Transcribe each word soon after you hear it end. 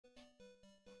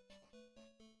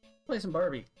Play some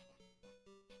Barbie.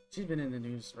 She's been in the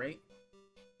news, right?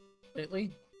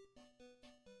 Lately?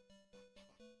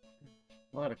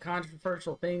 A lot of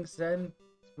controversial things said.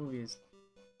 This movie is...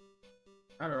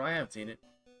 I don't know, I haven't seen it.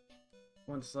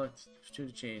 One select, two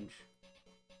to change.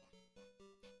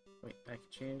 Wait, I can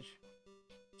change.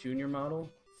 Junior model,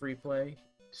 free play,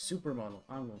 super model.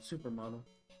 I'm going super model.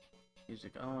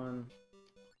 Music on.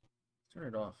 Turn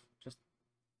it off, just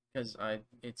because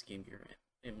it's Game Gear.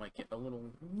 It might get a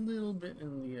little bit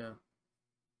in the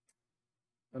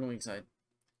annoying side.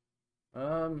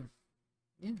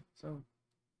 Yeah. So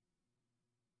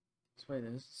let's play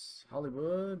this.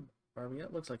 Hollywood Barbie.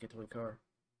 That looks like a toy car,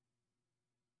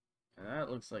 and that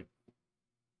looks like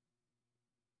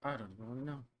I don't even want to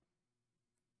know.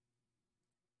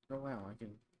 Oh wow, I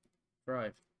can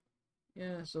drive.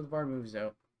 Yeah. So the Barbie movie's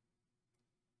out.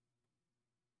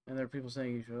 And there are people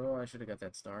saying you should, oh, I should have got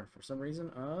that star for some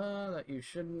reason. That you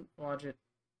shouldn't watch it,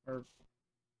 or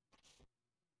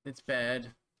it's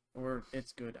bad, or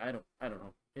it's good. I don't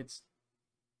know. It's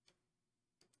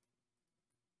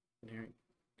here.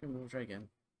 Come, we'll try again.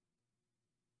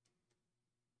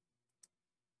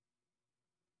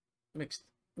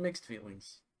 Mixed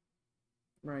feelings,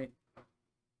 right?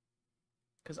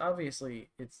 Because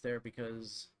obviously it's there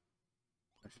because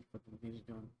I should put the music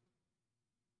on.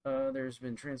 There's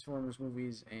been Transformers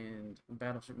movies and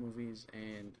Battleship movies,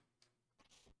 and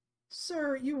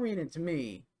sir, you ran into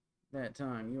me that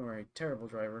time. You are a terrible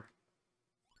driver.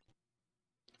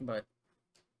 But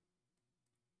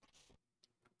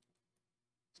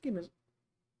this game is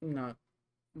not.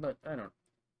 But I don't.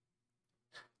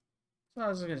 So I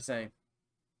was just gonna say.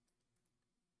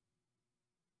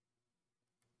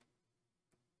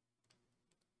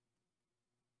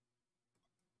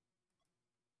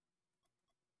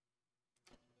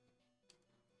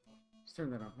 Let's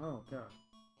turn that on. Oh god.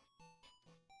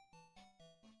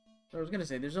 I was gonna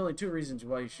say, there's only two reasons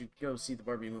why you should go see the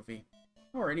Barbie movie.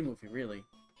 Or any movie, really.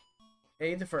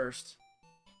 A, the first.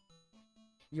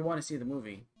 You want to see the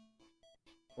movie.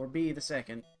 Or B, the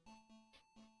second.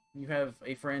 You have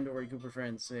a friend or a group of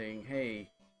friends saying,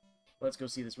 hey, let's go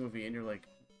see this movie. And you're like,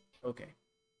 okay.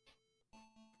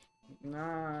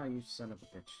 Nah, you son of a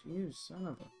bitch. You son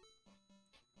of a...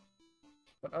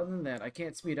 But other than that, I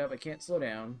can't speed up, I can't slow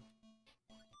down.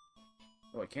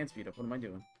 Oh, I can't speed up. What am I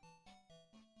doing?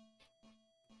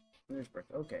 There's brick.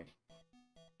 Okay.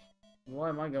 Why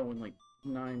am I going like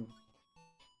 2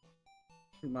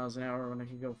 miles an hour when I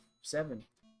can go 7?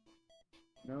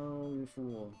 No, you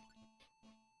fool.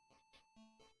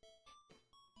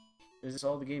 Is this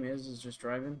all the game is just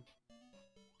driving?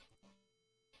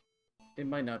 It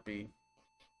might not be.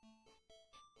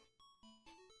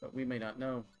 But we may not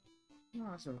know.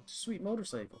 Oh, it's a sweet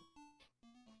motorcycle.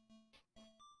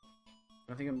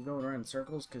 I think I'm going around in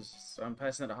circles because I'm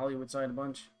passing out a Hollywood sign a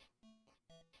bunch.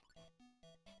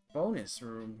 Bonus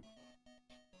room.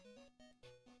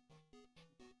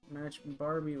 Match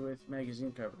Barbie with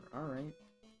magazine cover. Alright.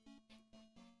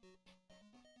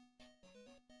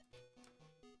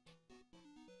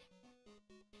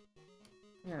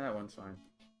 Yeah, that one's fine.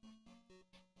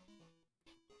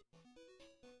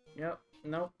 Yep.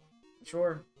 Nope.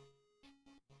 Sure.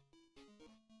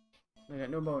 I got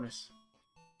no bonus.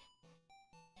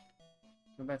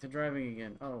 Go back to driving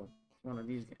again. Oh, one of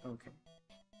these. Okay.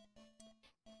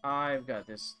 I've got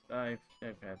this. I've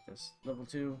got this. Level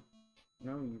 2.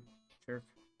 No, you jerk.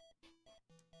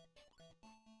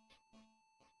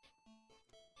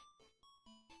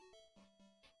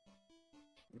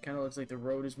 It kind of looks like the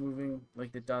road is moving,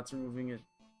 like the dots are moving it.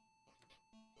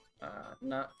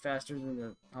 Not faster than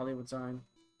the Hollywood sign.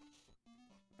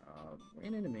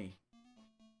 Ran into me.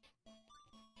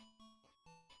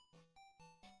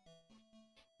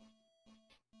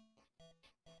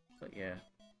 But yeah.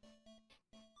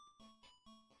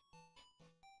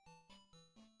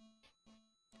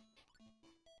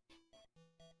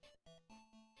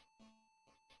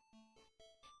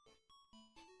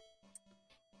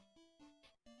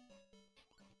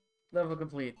 Level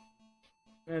complete.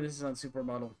 Yeah, this is on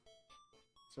supermodel.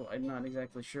 So I'm not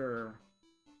exactly sure.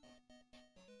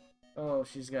 Oh,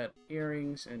 she's got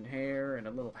earrings and hair and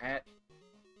a little hat.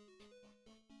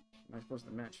 Am I supposed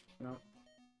to match? No.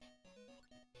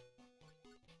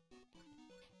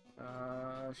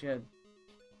 She had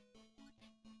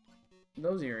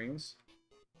those earrings.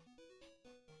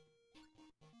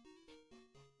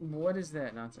 What is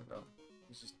that nonsense though?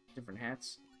 It's just different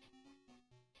hats.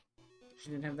 She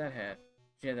didn't have that hat.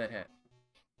 She had that hat.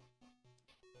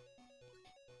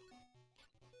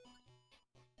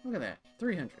 Look at that.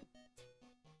 300.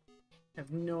 I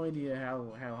have no idea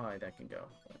how high that can go.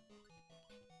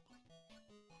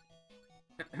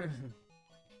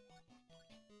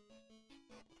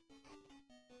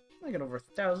 I got over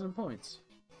 1,000 points.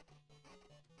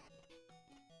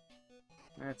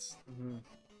 That's...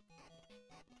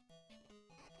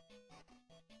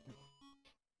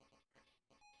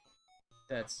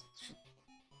 That's...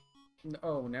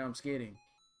 Oh, now I'm skating.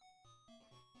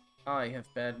 I have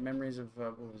bad memories of,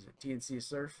 what was it, TNC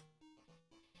Surf?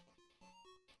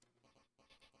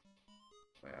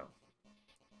 Wow.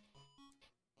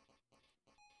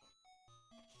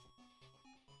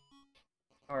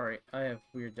 Alright, I have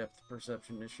weird depth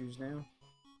perception issues now.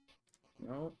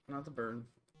 No, not the bird.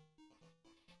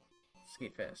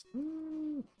 Skate fast.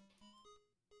 Woo!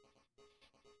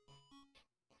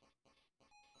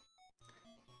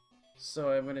 So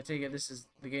I'm gonna take it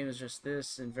the game is just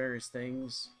this and various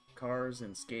things. Cars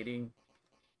and skating.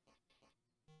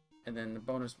 And then the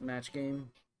bonus match game.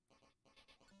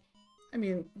 I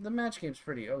mean, the match game's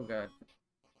pretty... Oh, God.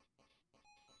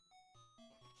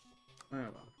 I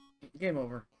don't know. Game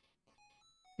over.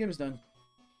 Game is done.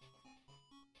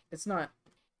 It's not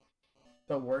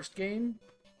the worst game,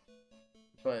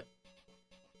 but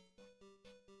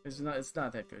it's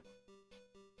not that good.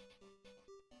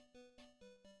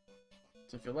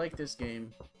 So if you like this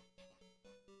game,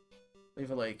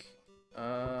 leave a like.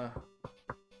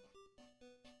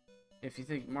 If you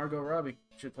think Margot Robbie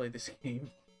should play this game,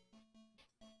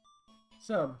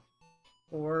 sub.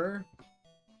 Or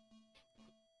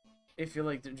if you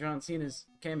like John Cena's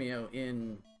cameo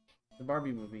in the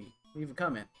Barbie movie, leave a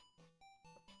comment.